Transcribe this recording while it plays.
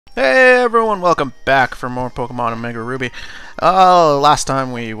Hey everyone, welcome back for more Pokemon Omega Ruby. Last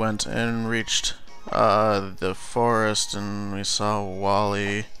time we went and reached the forest and we saw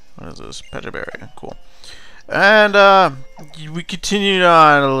Wally. What is this? Petraberry. Cool. And we continued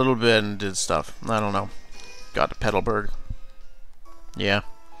on a little bit and did stuff. I don't know. Got to Petalburg. Yeah.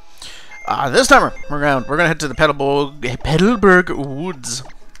 This time we're gonna head to the Petalburg Woods,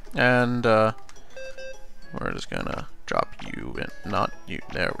 and we're just gonna drop you in, not you.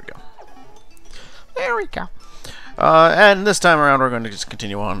 There we go. There we go. And this time around, we're going to just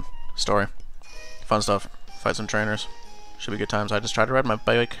continue on. Story. Fun stuff. Fight some trainers. Should be good times. I just tried to ride my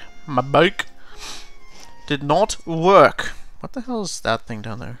bike. My bike did not work. What the hell is that thing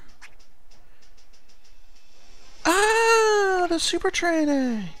down there? Ah, the super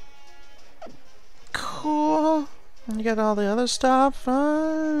trainer. Cool. You got all the other stuff.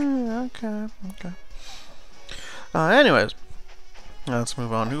 Okay. Anyways, let's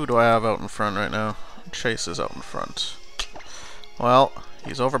move on. Who do I have out in front right now? Chase is out in front. Well,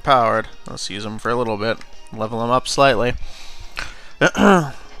 he's overpowered. Let's use him for a little bit. Level him up slightly.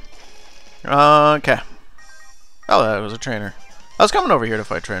 Okay. Oh, that was a trainer. I was coming over here to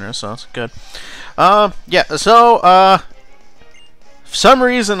fight trainers, so that's good. Yeah, so, for some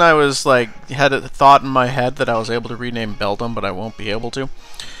reason I was, like, had a thought in my head that I was able to rename Beldum, but I won't be able to.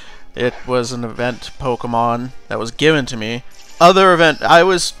 It was an event Pokemon that was given to me. I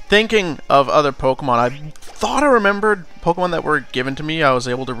was thinking of other Pokemon. I thought I remembered Pokemon that were given to me I was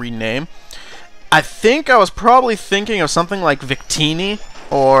able to rename. I think I was probably thinking of something like Victini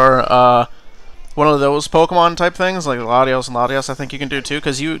or one of those Pokemon type things, like Latios and Latios I think you can do too,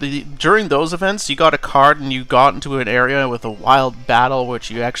 because during those events you got a card and you got into an area with a wild battle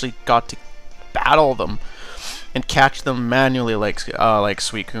which you actually got to battle them and catch them manually, like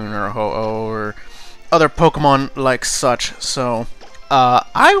Suicune or Ho-Oh or other Pokemon like such. So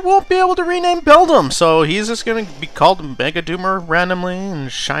I won't be able to rename Beldum, so he's just gonna be called Mega Doomer randomly and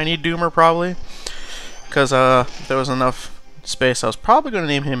Shiny Doomer probably, because if there was enough space I was probably gonna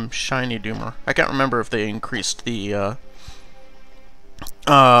name him Shiny Doomer. I can't remember if they increased the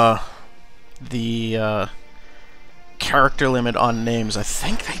character limit on names. I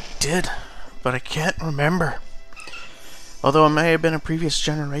think they did, but I can't remember. Although it may have been a previous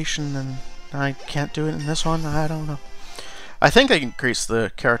generation and I can't do it in this one, I don't know. I think they increased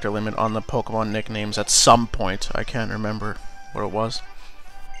the character limit on the Pokemon nicknames at some point. I can't remember what it was.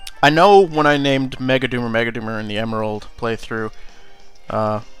 I know when I named Mega Doomer in the Emerald playthrough,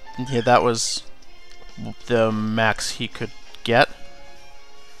 yeah, that was the max he could get.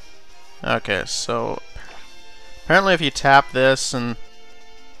 Okay, so apparently if you tap this and...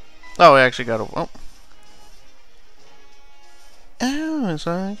 Oh, I actually got a... Oh. Oh,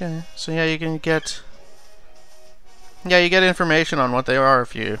 so okay. So yeah, you can get... Yeah, you get information on what they are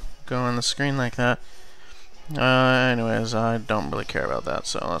if you go on the screen like that. Anyways, I don't really care about that,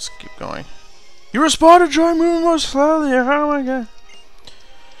 so let's keep going. You responded, try moving more slowly. Oh my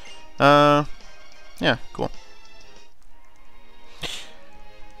god. Yeah, cool.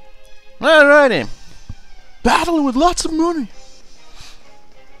 Alrighty. Battling with lots of money.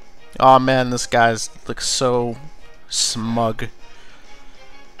 Oh man, this guy's looks so smug.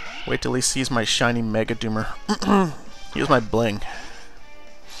 Wait till he sees my shiny Mega Doomer. Here's my bling.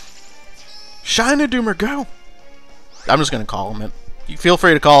 Shiny Doomer, go! I'm just gonna call him it. You feel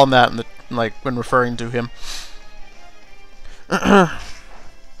free to call him that in the, like, when referring to him. I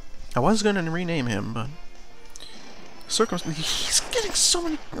was gonna rename him, but he's getting so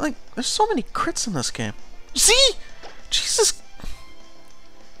many, like, there's so many crits in this game. See? Jesus.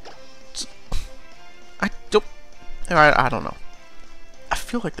 I don't know. I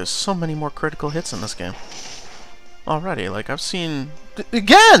feel like there's so many more critical hits in this game already. Like, I've seen...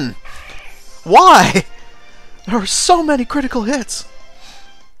 Again! Why? There are so many critical hits.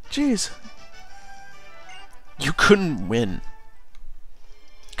 Jeez. You couldn't win.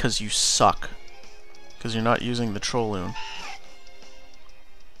 Because you suck. Because you're not using the Trolloon.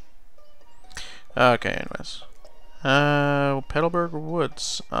 Okay, anyways. Petalburg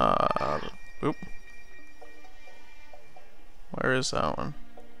Woods. Oop. Where is that one?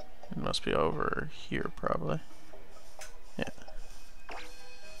 It must be over here, probably. Yeah.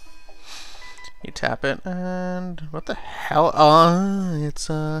 You tap it, and what the hell? It's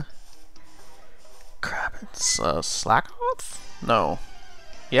crap. It's Slackoth? No.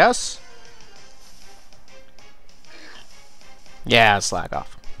 Yes. Yeah, Slackoth.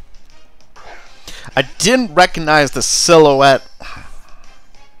 I didn't recognize the silhouette.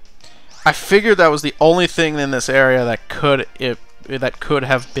 I figured that was the only thing in this area that could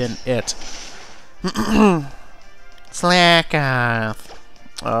have been it. Slack off.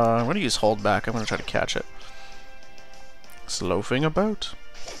 I'm going to use hold back. I'm going to try to catch it. Sloafing about.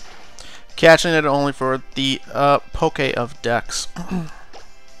 Catching it only for the poke of dex.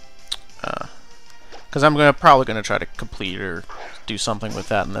 Because I'm probably going to try to complete or do something with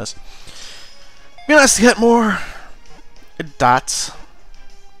that in this. Be nice to get more dots.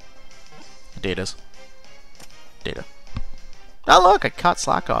 Data. Oh look, I caught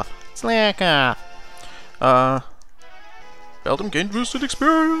Slack off. Slack off. Beldum gained boosted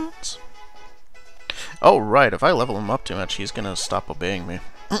experience. Oh right, if I level him up too much, he's gonna stop obeying me.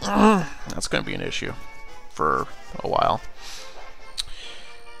 That's gonna be an issue for a while.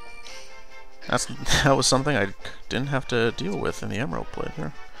 That was something I didn't have to deal with in the Emerald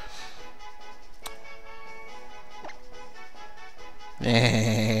playthrough.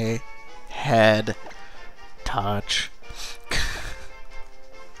 Head touch.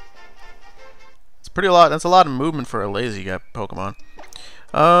 It's pretty a lot. That's a lot of movement for a lazy guy Pokemon.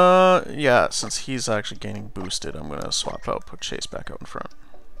 Yeah, since he's actually gaining boosted, I'm gonna swap out, put Chase back out in front.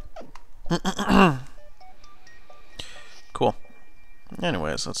 Cool.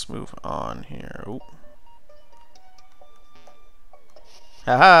 Anyways, let's move on here. Ooh.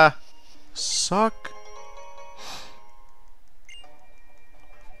 Haha! Suck!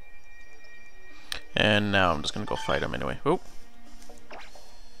 And now I'm just gonna go fight him anyway. Oop.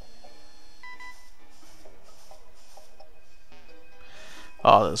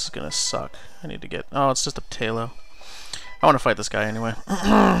 Oh, this is gonna suck. I need to get... Oh, it's just a Tailo. I want to fight this guy anyway.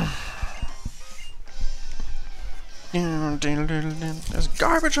 There's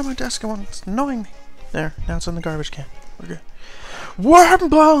garbage on my desk. It's annoying me. There, now it's in the garbage can. We're good. Worm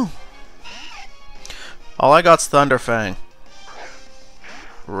blow! All I got's Thunderfang.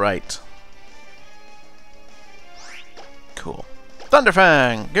 Right. Cool.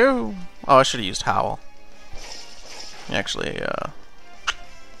 Thunderfang! Go! Oh, I should have used Howl. Actually,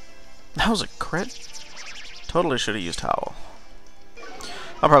 that was a crit? Totally should have used Howl.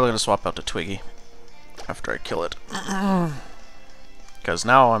 I'm probably going to swap out to Twiggy after I kill it. Because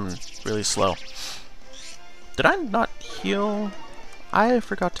now I'm really slow. Did I not heal? I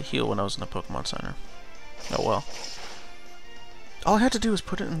forgot to heal when I was in the Pokemon Center. Oh well. All I had to do was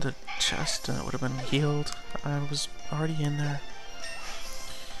put it in the chest and it would have been healed. I was already in there.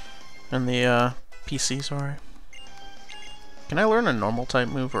 In the PC, sorry. Can I learn a normal type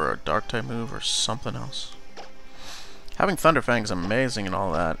move or a dark type move or something else? Having Thunderfang is amazing and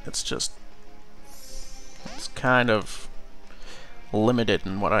all that. It's just... it's kind of limited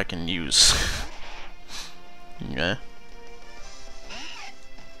in what I can use. Yeah.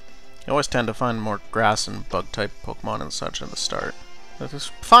 You always tend to find more grass and bug type Pokemon and such at the start. It's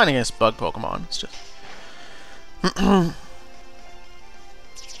fine against bug Pokemon, it's just...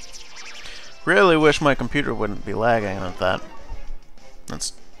 Really wish my computer wouldn't be lagging at that.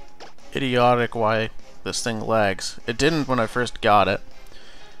 That's idiotic why this thing lags. It didn't when I first got it.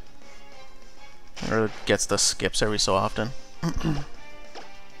 Or it gets the skips every so often. I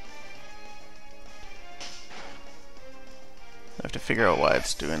have to figure out why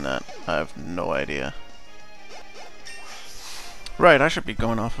it's doing that. I have no idea. Right, I should be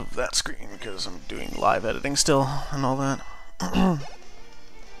going off of that screen because I'm doing live editing still and all that.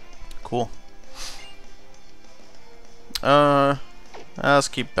 Cool. Let's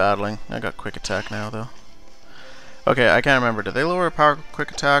keep battling. I got quick attack now though. Okay, I can't remember. Did they lower power quick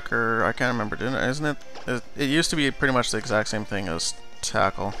attack or I can't remember, didn't it? Isn't it? It used to be pretty much the exact same thing as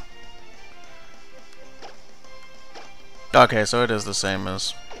tackle. Okay, so it is the same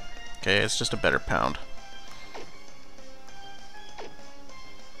as... Okay, it's just a better pound.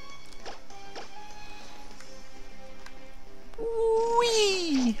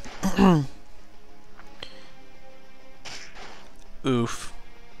 Whee! Oof.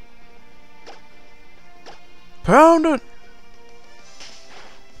 Pound it!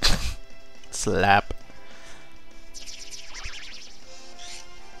 Slap.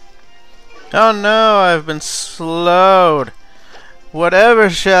 Oh no, I've been slowed. Whatever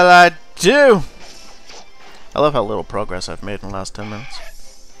shall I do? I love how little progress I've made in the last 10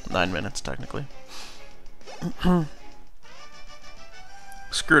 minutes. 9 minutes, technically.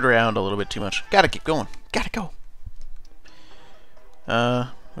 Screwed around a little bit too much. Gotta keep going. Gotta go.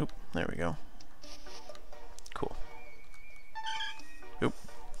 Oop, there we go. Cool. Oop.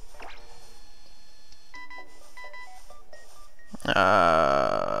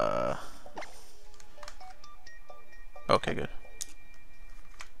 Okay, good.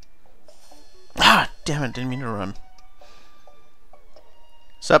 Ah, damn it, didn't mean to run.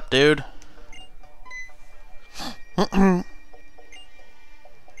 Sup, dude?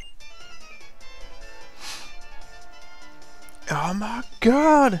 Oh Oh my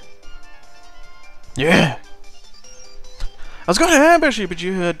god! Yeah! I was going to ambush you, but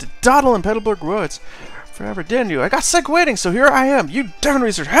you had to dawdle in Petalburg Woods forever, didn't you? I got sick waiting, so here I am. You darn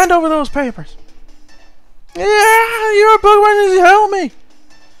research, hand over those papers! Yeah, you're a Pokemon, help me!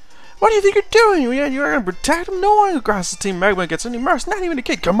 What do you think you're doing? You're gonna protect him? No one who crosses Team Magma gets any mercy, not even a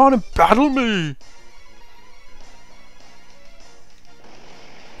kid. Come on and battle me!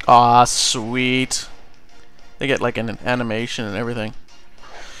 Aw, sweet. They get like an animation and everything.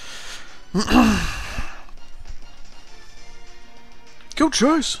 Good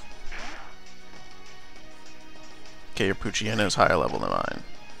choice. Okay, your Poochyena is higher level than mine.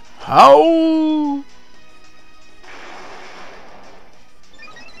 How?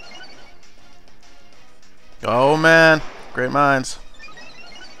 Oh man, great minds.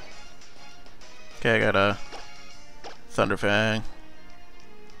 Okay, I got a Thunderfang.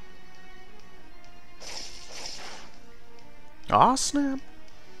 Aw, snap.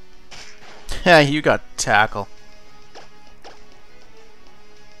 Yeah, you got Tackle.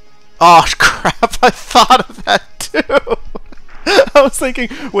 Oh crap, I thought of that too. I was thinking,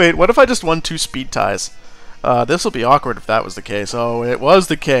 wait, what if I just won 2 speed ties? This will be awkward if that was the case. Oh, it was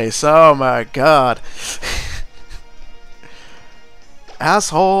the case. Oh my god.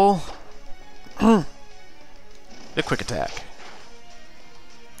 Asshole. The quick attack.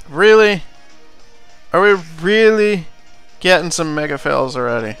 Really? Are we really getting some mega fails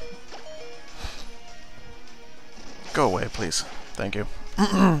already? Go away, please. Thank you.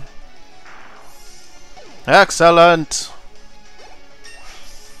 Excellent!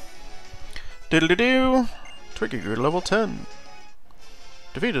 Diddle-doo-doo! Twiggy grew to level 10.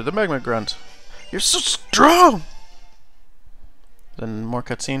 Defeated the Magma Grunt. You're so strong! Then more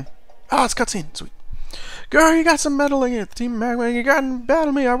cutscene. Ah, it's cutscene. Sweet. Girl, you got some meddling at Team Magma. You got to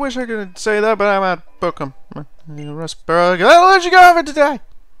battle me. I wish I could say that, but I'm at Pokémon. I'll let you go over today.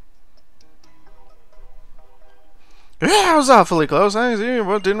 Yeah, I was awfully close. I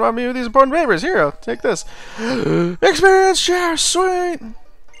didn't want me with these important papers. Here, I'll take this. Experience share, sweet.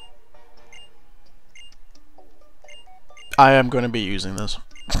 I am going to be using this.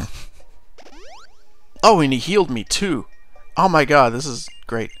 Oh, and he healed me too. Oh my god, this is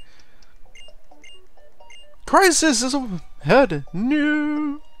great. Crisis is ahead.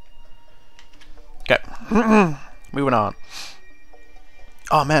 No. Okay. Moving on.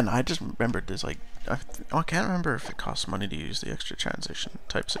 Oh man, I just remembered there's like I can't remember if it costs money to use the extra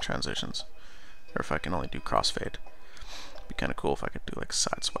types of transitions, or if I can only do crossfade. It'd be kind of cool if I could do like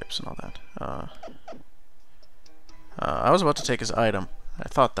side swipes and all that. I was about to take his item. I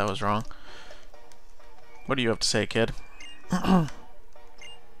thought that was wrong. What do you have to say, kid? I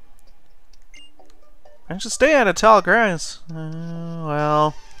should stay out of tall grass.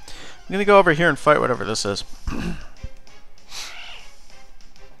 Well, I'm gonna go over here and fight whatever this is.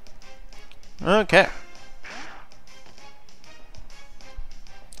 Okay.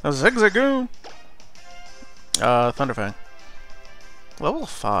 A Zigzagoon! Thunderfang. Level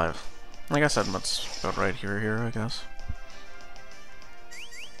 5. I guess that's about right here, I guess.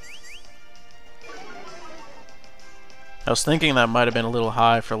 I was thinking that might have been a little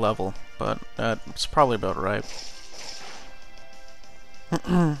high for level, but it's probably about right.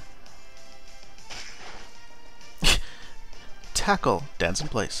 Tackle, dance in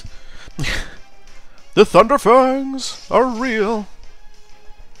place. The Thunderfangs are real.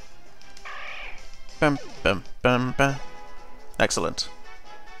 Bam, bam, bam, bam. Excellent.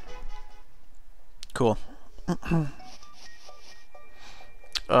 Cool.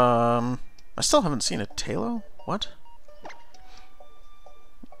 I still haven't seen a Tailo? What?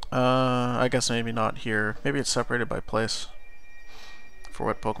 I guess maybe not here. Maybe it's separated by place for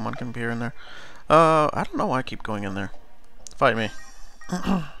what Pokemon can appear in there. I don't know why I keep going in there. Fight me.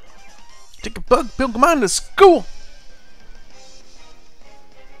 Take a bug Pokemon to school!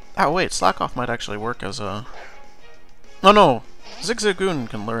 Oh wait, Slack-Off might actually work as a... Oh no! Zigzagoon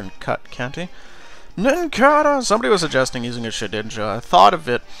can learn Cut, can't he? Ninkata! Somebody was suggesting using a Shedinja. I thought of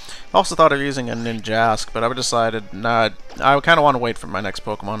it. I also thought of using a Ninjask, but I decided, nah, I kind of want to wait for my next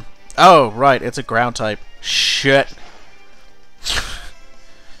Pokemon. Oh, right, it's a ground type. Shit!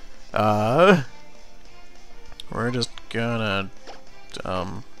 We're just gonna...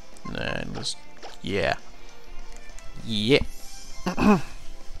 and just... yeah. Yeah.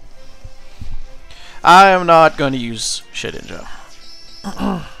 I am not going to use Shedinja.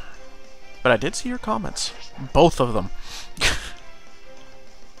 But I did see your comments. Both of them.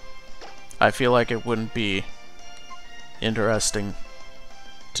 I feel like it wouldn't be interesting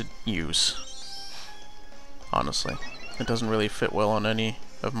to use. Honestly. It doesn't really fit well on any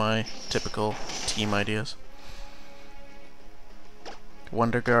of my typical team ideas.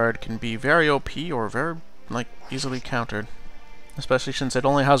 Wonder Guard can be very OP or very, like, easily countered. Especially since it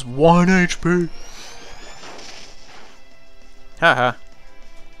only has 1 HP. Haha.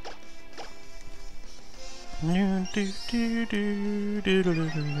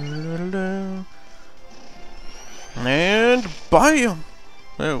 And bam!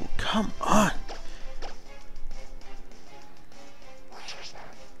 Oh, come on.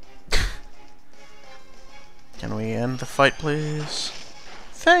 Can we end the fight, please?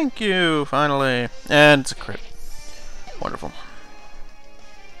 Thank you, finally. And it's a crit. Wonderful.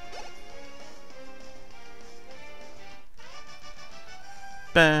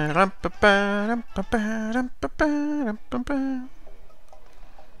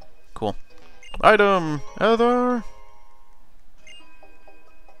 Cool. Item! Other!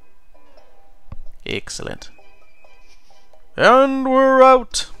 Excellent. And we're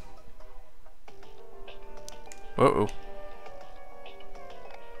out! Uh-oh.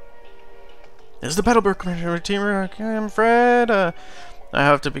 Is the battle team? I'm Fred. I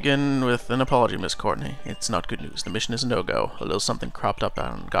have to begin with an apology, Miss Courtney. It's not good news. The mission is a no-go. A little something cropped up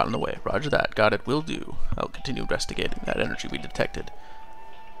and got in the way. Roger that. Got it. Will do. I'll continue investigating that energy we detected.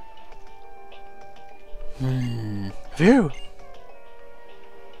 Phew.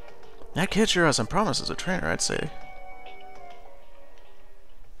 That kid sure has some promise as a trainer, I'd say.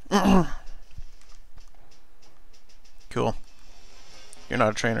 Cool. You're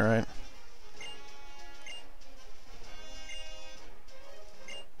not a trainer, right?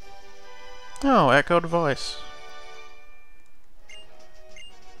 Oh, echoed voice.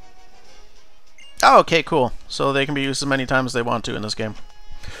 Oh, okay, cool. So they can be used as many times as they want to in this game.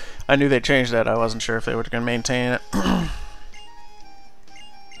 I knew they changed that. I wasn't sure if they were going to maintain it.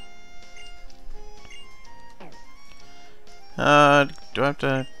 Do I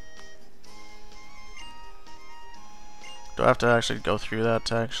have to actually go through that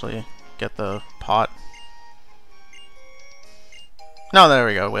to actually get the pot? No, there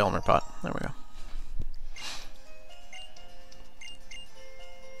we go. Whalmer pot. There we go.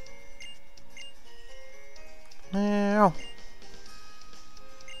 Ow.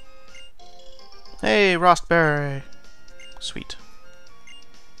 Hey, Rostberry. Sweet.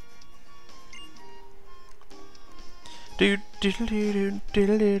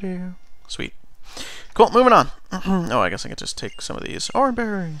 Sweet. Cool, moving on. Oh, I guess I can just take some of these orange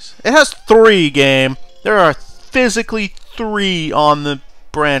berries. It has 3, game. There are physically 3 on the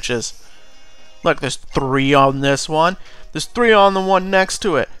branches. Look, there's 3 on this one. There's 3 on the one next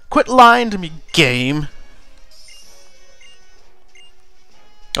to it. Quit lying to me, game.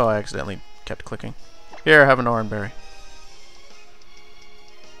 Oh, I accidentally kept clicking. Here, have an orange berry.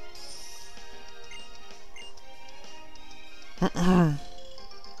 Boop.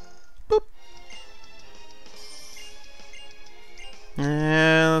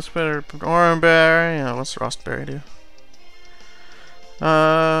 Yeah, that's better. Orange berry. Yeah, what's Rostberry do?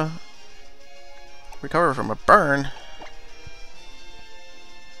 Recover from a burn.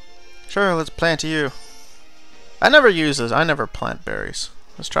 Sure, let's plant you. I never use this. I never plant berries.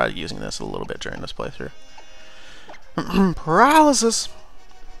 Let's try using this a little bit during this playthrough. Paralysis.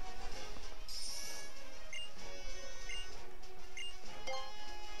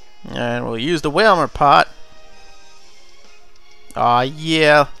 And we'll use the Whalmer pot. Aw,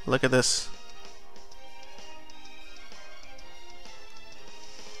 yeah. Look at this.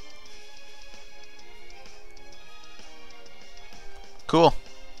 Cool.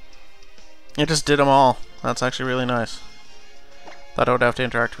 It just did them all. That's actually really nice. Thought I would have to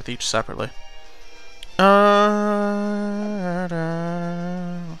interact with each separately. Yeah,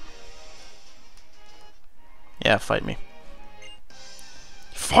 fight me.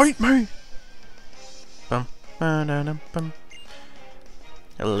 Fight me! Bum, ba-da-dum, bum.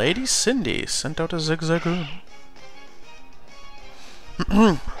 Lady Cindy sent out a zigzagoon.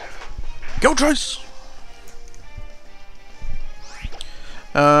 Go, Trace!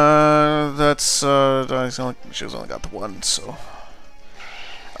 She's only got the 1, so...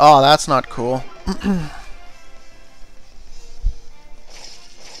 Oh, that's not cool.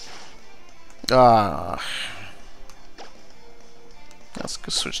 Let's go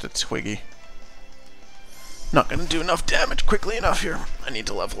switch to Twiggy. Not gonna do enough damage quickly enough here. I need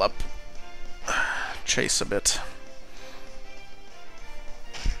to level up. Chase a bit.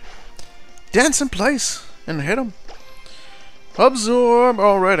 Dance in place and hit him. Absorb.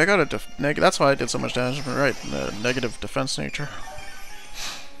 All right, I got a that's why I did so much damage. Right, negative defense nature.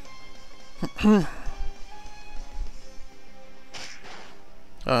 I'm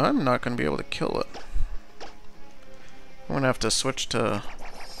not gonna be able to kill it. I'm gonna have to switch to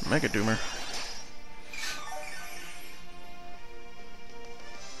Mega Doomer.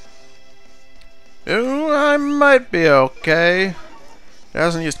 Ooh, I might be okay. It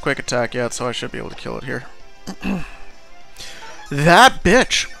hasn't used quick attack yet, so I should be able to kill it here. That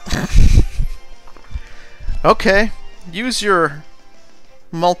bitch! Okay, use your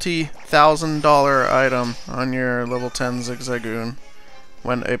multi-$1,000 item on your level 10 Zigzagoon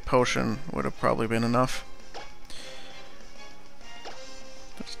when a potion would have probably been enough.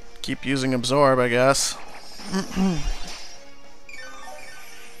 Just keep using Absorb, I guess.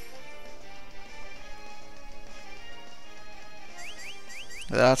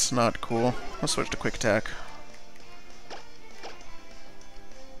 That's not cool. I'll switch to quick attack.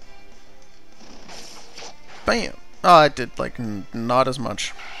 Bam! Oh, I did, like, not as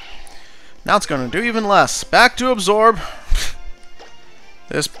much. Now it's gonna do even less. Back to Absorb.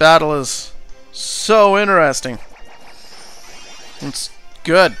 This battle is so interesting. It's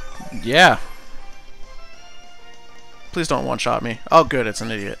good. Yeah. Please don't one-shot me. Oh, good, it's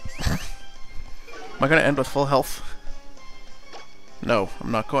an idiot. Am I gonna end with full health? No,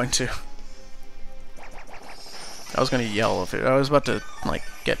 I'm not going to. I was gonna yell if it. I was about to, like,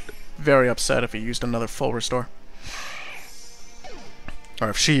 get very upset if he used another full restore. Or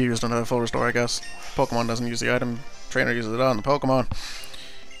if she used another full restore, I guess. Pokemon doesn't use the item. Trainer uses it on the Pokemon.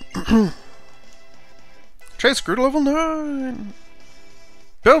 Chase grew to level 9!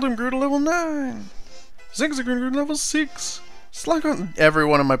 Beldum grew to level 9! Zigzagoon grew to level 6! Slughorn...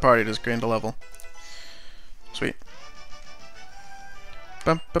 Everyone in my party just gained a level. Sweet.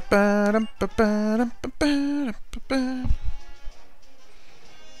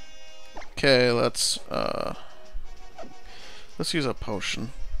 Okay, let's use a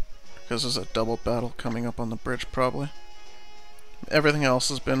potion. Because there's a double battle coming up on the bridge, probably. Everything else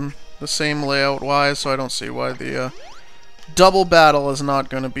has been the same layout-wise, so I don't see why the double battle is not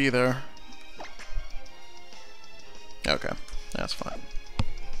going to be there. Okay, that's fine.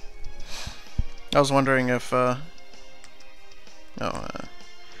 I was wondering if, let's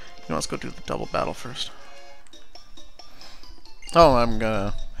go do the double battle first. Oh, I'm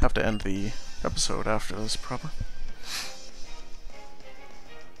gonna have to end the episode after this, probably.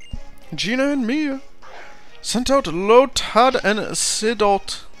 Gina and Mia sent out Lotad and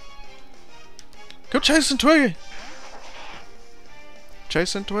Sidot. Go chase and Twiggy!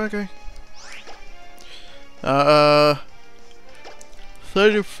 Chase and Twiggy.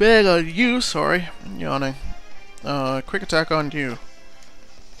 Thunderfang on you, sorry. I'm yawning. Quick attack on you.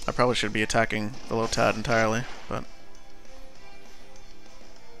 I probably should be attacking the Lotad entirely, but...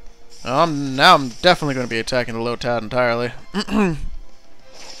 now I'm definitely going to be attacking the Lotad entirely.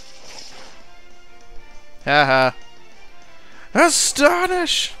 Haha.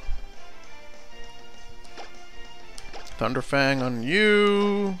 Astonish! Thunderfang on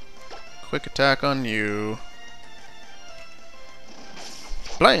you. Quick attack on you.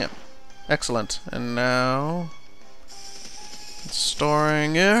 Blam! Excellent. And now... it's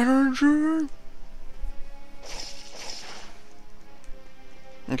storing energy.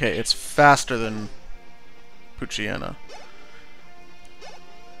 Okay, it's faster than Poochyena.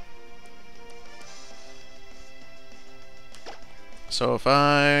 So if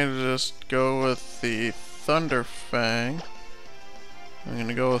I just go with the Thunderfang, I'm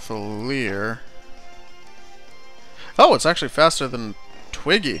gonna go with the Leer. Oh, it's actually faster than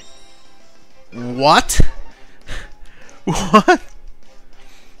Twiggy. What? What?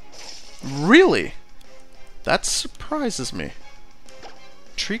 Really? That surprises me.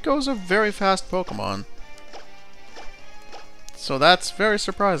 Trico's a very fast Pokemon. So that's very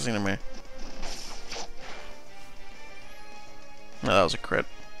surprising to me. Oh, that was a crit.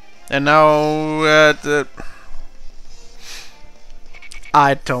 And now,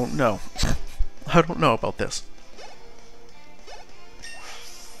 I don't know. I don't know about this.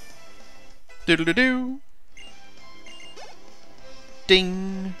 Doodle-doo-doo.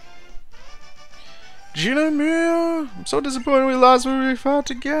 Ding. Gina and Mia, I'm so disappointed we lost when we fought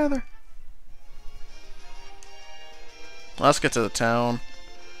together. Let's get to the town.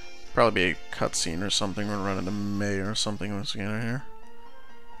 Probably be a cutscene or something. We're running to May or something once we get in here.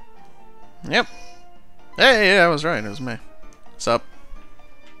 Yep. Hey, yeah, I was right. It was May. What's up?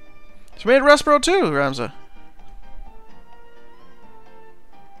 She made Respro too, Ramza.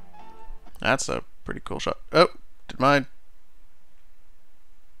 That's a pretty cool shot. Oh, did my...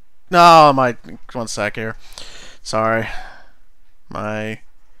 No, my... One sec here. Sorry. My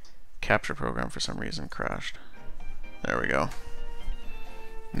capture program for some reason crashed. There we go.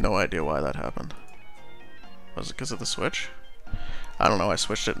 No idea why that happened. Was it because of the Switch? I don't know, I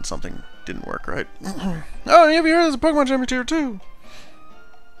switched it and something didn't work right. Oh, have you heard there's a Pokemon Gym tier 2?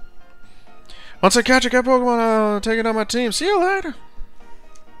 Once I catch a cat Pokemon, I'll take it on my team. See you later!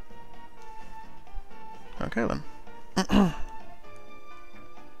 Okay then.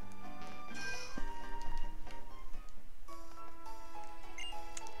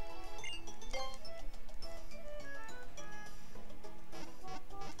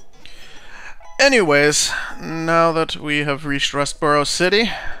 Anyways, now that we have reached Rustboro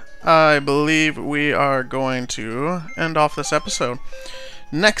City, I believe we are going to end off this episode.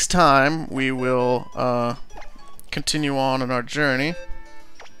 Next time, we will continue on in our journey.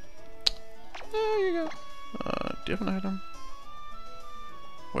 There you go. Do you have an item?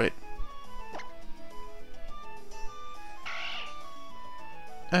 Wait.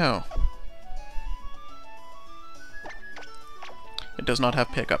 Oh. It does not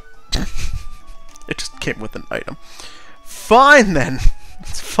have pickup. It just came with an item. Fine then!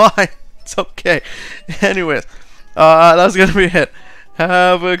 It's fine. It's okay. Anyways, that's gonna be it.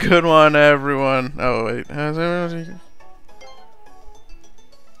 Have a good one, everyone. Oh, wait.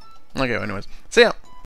 Okay, anyways. See ya.